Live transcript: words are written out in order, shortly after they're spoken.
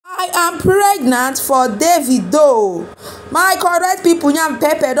I am pregnant for Davido. My correct people yam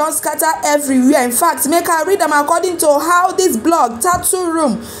pepper don scatter everywhere. In fact, make I read them according to how this blog Tattoo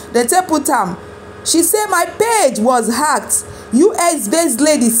Room dey take put am. She say my page was hacked. US-based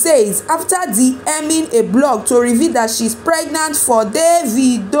lady says after DMing a blog to reveal that she's pregnant for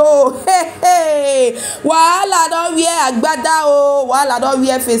Davido. Hey, wahala don wear agbada o, wahala don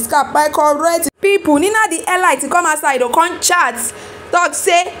wear face cap. My correct people, Nina the elite come outside to come chat. Talk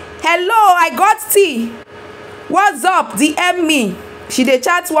say, hello, I got tea. What's up? DM me. She dey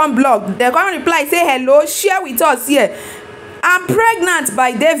chat one blog. They come reply say hello, share with us here. I'm pregnant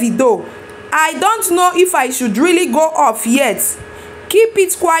by Davido. I don't know if I should really go off yet. Keep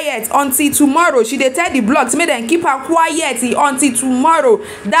it quiet until tomorrow. She dey tell the blogs make them keep her quiet until tomorrow.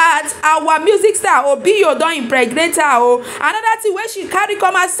 That our music star Obiyo don impregnate her. Oh, another thing where she carry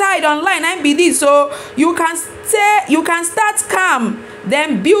come outside online and be this. So you can start calm,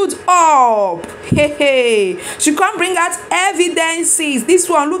 then build up. Hey, she come bring out evidences. This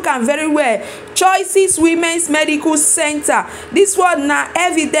one look am very well. Choices Women's Medical Center. This one na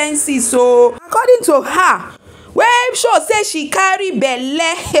evidences. So according to her, wey sure say she carry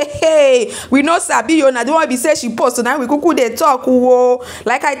belle. Hey, we know sabi yo na the one be say she post, so now we kuku dey talk. Whoa,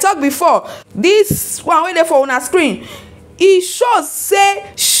 like I talk before, this one wey dey for una screen, e show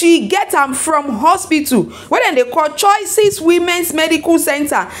say she get am from hospital wey dem dey call Choices Women's Medical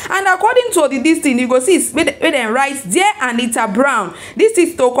Center. And according to the this thing, you go see wey dem write there, Anita Brown. This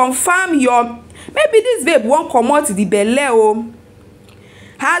is to confirm your, maybe this babe wan comot the belle o,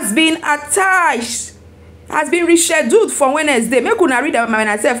 has been attached, has been rescheduled for Wednesday. Make una read am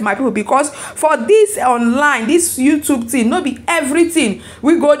myself, my people, because for this online, this YouTube thing, no be everything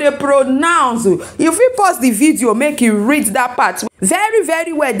we go dey pronounce. If we pause the video, make you read that part very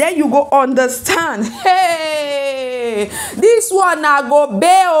very well, then you go understand. Hey, this one na go be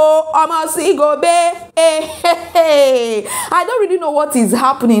o, almost e go be. Hey, I don't really know what is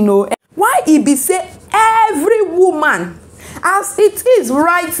happening. No, why e be say every woman, as it is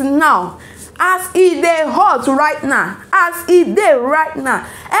right now, as e dey hot right now, as e dey right now,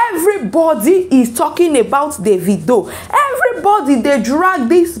 everybody is talking about Davido. Everybody dey drag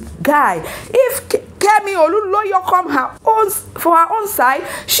this guy. If Kemi Oluloyo come her own for her own side,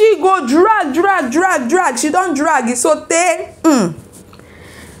 she go drag. She don drag it so tey.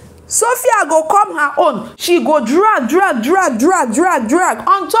 Sophia go come her own, she go drag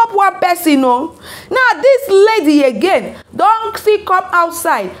on top one person. No, now this lady again don still come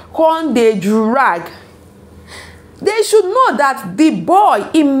outside come dey drag. They should know that the boy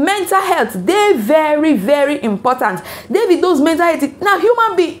in mental health dey very very important. Davido's mental health, now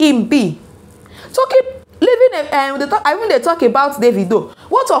human being him be. So keep living. I even they talk about Davido.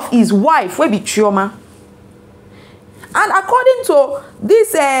 What of his wife wey be Chioma? And according to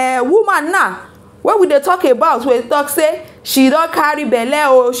this woman now, when we dey talk about, we talk say she don carry belle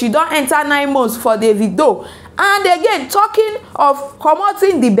o, she don enter 9 months for Davido. And again, talking of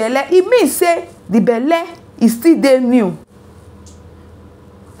commoting the belle, it means say the belle is still dey new.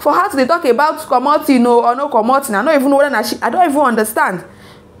 For her to dey talk about commoting or no commoting, I don't even know whether she, I don't even understand.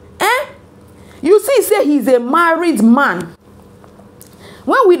 You see, say he's a married man.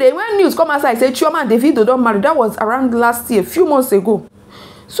 When news come outside say chiomaanddavido don't marry, that was around last year, few months ago.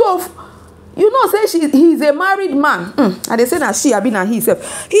 So you know, say he's a married man. And they say that she have been and he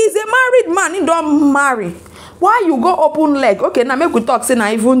himself. He's a married man, he don't marry. Why you go open leg? Okay, now make we talk, say now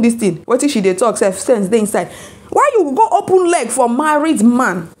even this thing. What if she dey talk self sense dey inside? Why you go open leg for married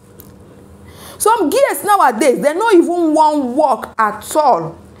man? Some girls nowadays, they no even want work at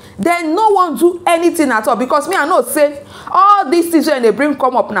all. They no want do anything at all, because me I know say all these things when they bring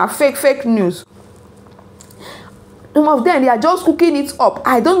come up now fake news. Some of them, they are just cooking it up.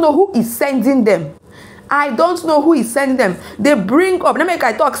 I don't know who is sending them. I don't know who is sending them. They bring up. Let me make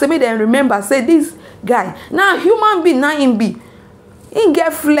I talk. Say me then remember. Say this guy. Now human being. Now him be. He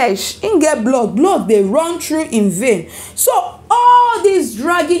get flesh. He get blood. Blood they run through in vein. So all this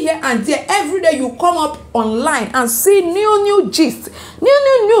dragging here and there. Every day you come up online and see new gist,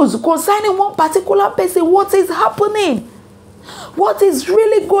 new news concerning one particular person. What is happening? What is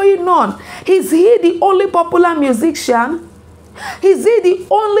really going on? Is he the only popular musician? Is he the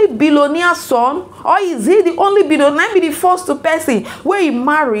only billionaire son? Or is he the only billionaire? Be the first person where he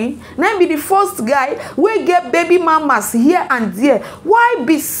marry? Now be the first guy where get baby mamas here and there. Why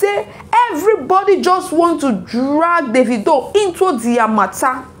be say everybody just want to drag Davido into their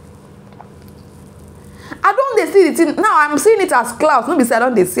matter? I don't see the thing now. I'm seeing it as clout. No be say I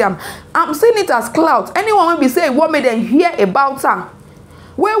don't see him. I'm seeing it as clout. Anyone will be saying what made them hear about her.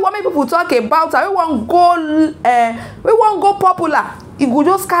 Where what make people talk about her? We won't go popular. e go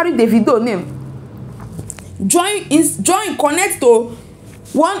just carry Davido name join connect to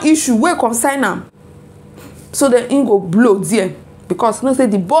one issue wey concern am, so then im go blow there, because you know say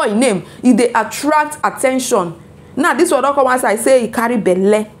the boy name e dey attract attention. Now this one don come outside say e carry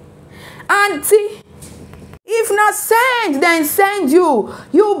belle. Aunty, if na send dem send you,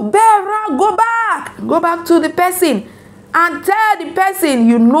 you better go back to the person and tell the person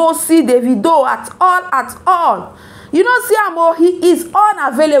you no see Davido at all. You no see am o, he is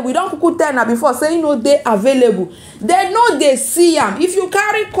unavailable. We don kuku tell na before say he no dey available. Dem no dey see am. If you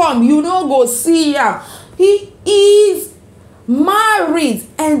carry come, you no go see am. He is married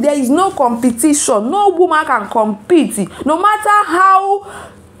and there is no competition. No woman can compete. No matter how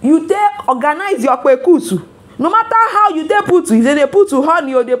you take organize your kwekusu, no matter how you take put, if they put to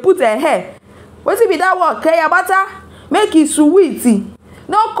honey or they put a hair, wetin be that word? Kaya butter, make it sweet.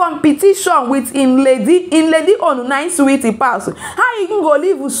 No competition with in lady on nice sweet pass. How you can go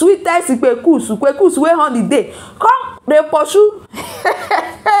live with sweet taste kwekusu wey honey dey come dey pursue.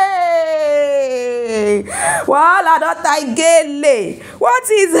 Wahala don tie gele. What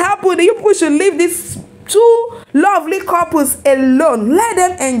is happening? You people should leave these two lovely couples alone. Let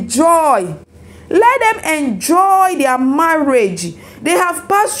them enjoy. Let them enjoy their marriage. They have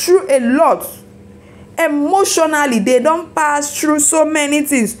passed through a lot. Emotionally, they don't pass through so many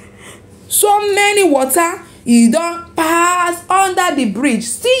things. So many water, you don't pass under the bridge.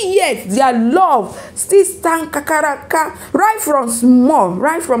 Still yet, their love still stand kakaraka. Right from small,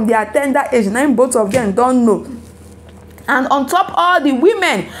 right from their tender age. Now both of them don't know. And on top all the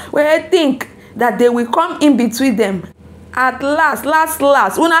women, where think that they will come in between them. At last,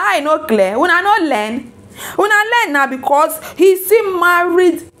 una eye no clear, una no learn. Una learn now because he still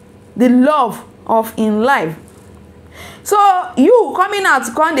married the love of in life. So you coming out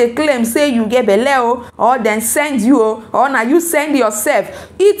to come dey claim say you get belle or then send you or now you send yourself.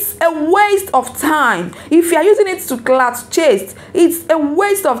 It's a waste of time. If you are using it to clout chase, it's a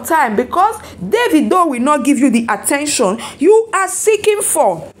waste of time, because Davido will not give you the attention you are seeking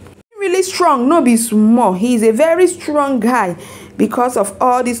for. Really strong, no be small. He is a very strong guy, because of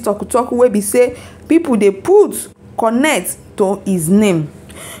all this talk wey be say people they put connect to his name.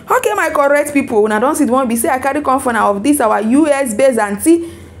 Okay, my correct people, when I don't see the one be say I carry confirm of this our US based auntie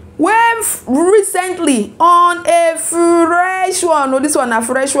when recently on a fresh one, this one a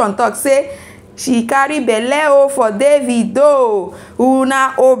fresh one, talk say she carry belle for Davido.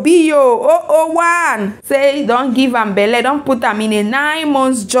 Una obio 001 say don't give am belle, don't put am in a 9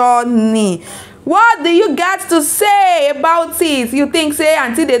 months journey. What do you got to say about it? You think say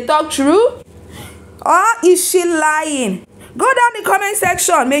auntie they talk true, or is she lying? Go down the comment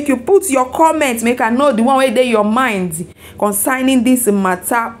section, make you put your comments, make I know the one way dey your mind concerning this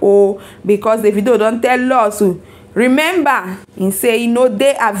matter. Because the video don't tell us. Remember, he say no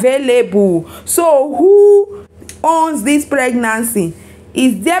dey available. So who owns this pregnancy?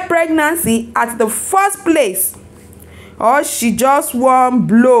 Is there pregnancy at the first place, or she just one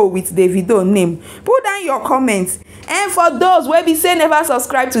blow with Davido name? Put down your comments. And for those wey be say never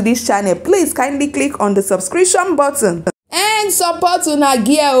subscribe to this channel, please kindly click on the subscription button and support una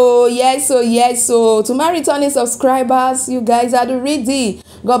gear. Yes, to my returning subscribers, you guys are the ready.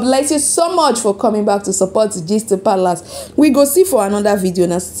 God bless you so much for coming back to support Gist Palace. We go see for another video.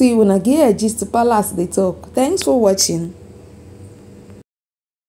 Now see una gear Gist Palace they talk. Thanks for watching.